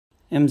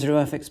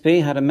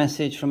M0FXB had a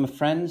message from a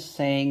friend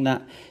saying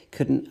that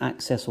couldn't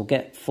access or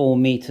get 4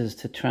 meters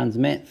to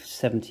transmit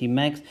 70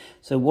 megs.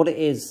 So what it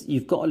is,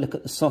 you've got to look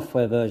at the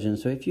software version.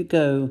 So if you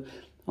go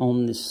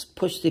on this,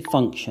 push the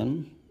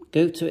function,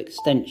 go to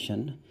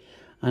extension,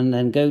 and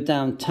then go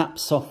down, tap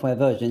software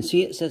version.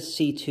 See it says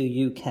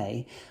C2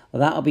 UK. Well,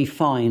 that'll be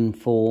fine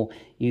for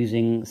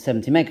using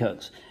 70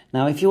 megahertz.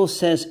 Now, if yours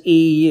says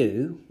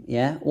EU,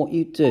 yeah, what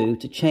you do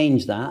to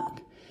change that,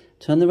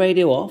 turn the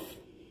radio off,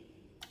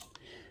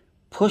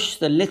 push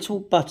the little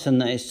button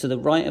that is to the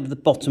right of the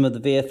bottom of the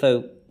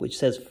VFO, which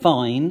says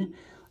fine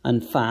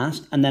and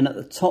fast, and then at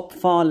the top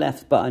far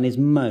left button is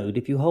mode.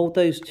 If you hold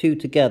those two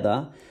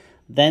together,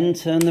 then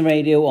turn the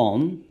radio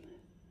on,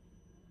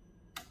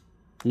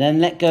 then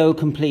let go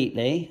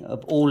completely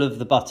of all of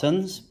the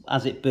buttons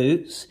as it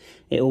boots.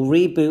 It will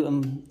reboot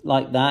them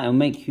like that. It'll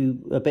make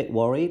you a bit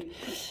worried.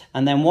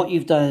 And then what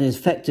you've done is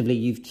effectively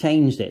you've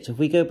changed it. So if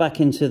we go back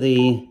into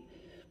the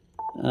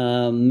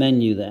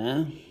menu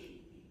there,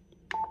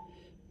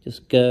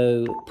 just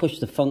go push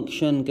the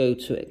function, go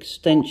to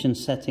extension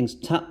settings,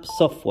 tap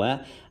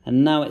software,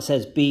 and now it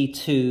says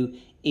B2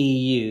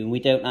 EU. We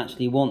don't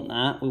actually want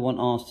that. We want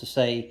ours to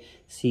say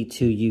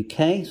C2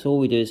 UK. So all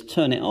we do is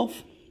turn it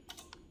off,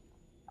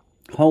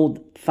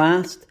 hold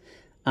fast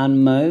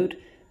and mode,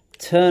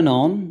 turn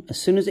on. As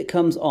soon as it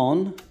comes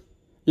on,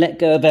 let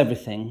go of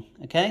everything,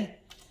 okay?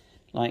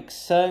 Like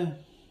so.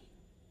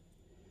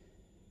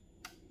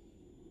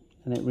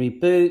 And it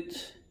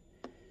reboots.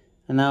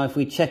 And now if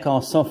we check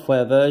our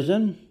software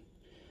version,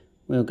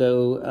 we'll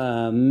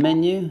go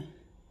menu,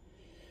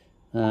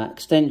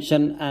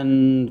 extension,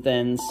 and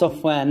then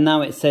software. And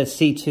now it says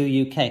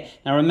C2 UK.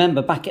 Now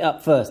remember, back it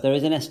up first. There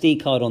is an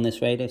SD card on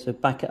this radio, so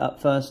back it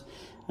up first.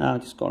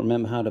 I've just got to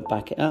remember how to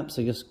back it up.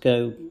 So just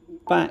go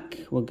back,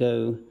 we'll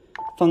go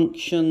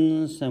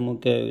functions, and we'll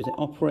go, is it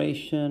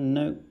operation?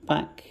 No,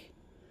 back,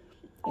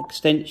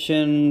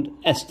 extension,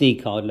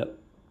 SD card. Look,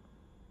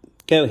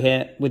 go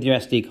here with your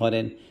SD card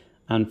in.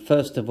 And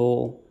first of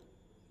all,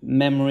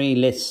 memory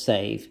list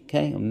save,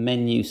 okay? Or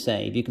menu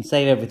save. You can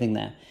save everything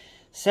there.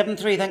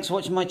 7.3, thanks for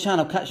watching my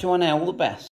channel. Catch you on air. All the best.